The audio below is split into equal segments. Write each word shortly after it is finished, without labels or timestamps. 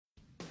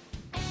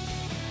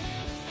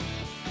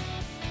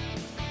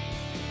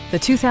the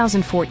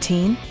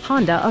 2014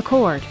 Honda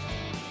Accord.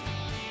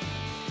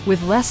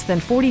 With less than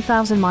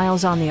 40,000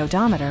 miles on the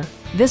odometer,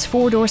 this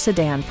four-door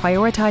sedan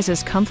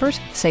prioritizes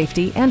comfort,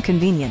 safety, and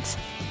convenience.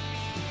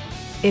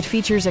 It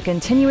features a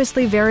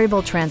continuously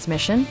variable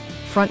transmission,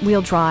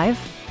 front-wheel drive,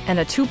 and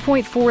a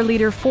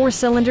 2.4-liter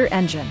four-cylinder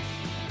engine.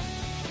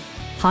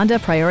 Honda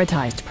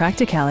prioritized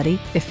practicality,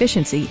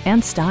 efficiency,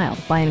 and style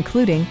by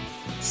including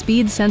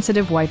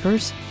speed-sensitive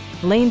wipers,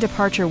 lane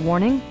departure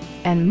warning,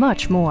 and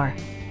much more.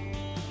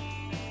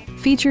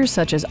 Features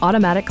such as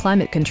automatic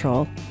climate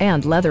control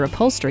and leather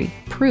upholstery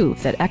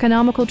prove that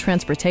economical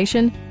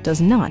transportation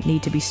does not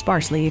need to be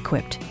sparsely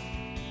equipped.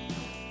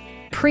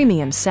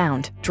 Premium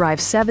sound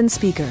drives 7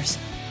 speakers,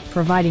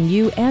 providing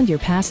you and your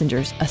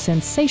passengers a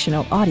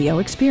sensational audio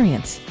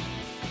experience.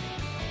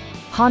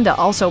 Honda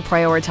also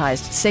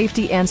prioritized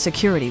safety and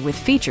security with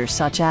features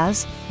such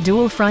as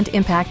dual front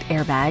impact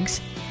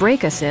airbags,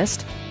 brake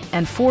assist,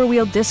 and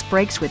 4-wheel disc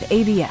brakes with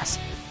ABS.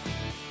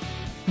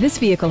 This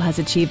vehicle has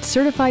achieved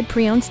certified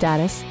pre-owned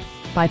status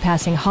by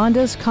passing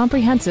Honda's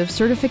comprehensive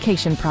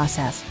certification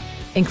process,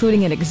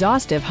 including an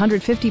exhaustive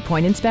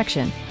 150-point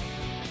inspection.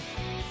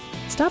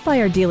 Stop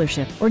by our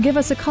dealership or give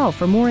us a call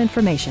for more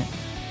information.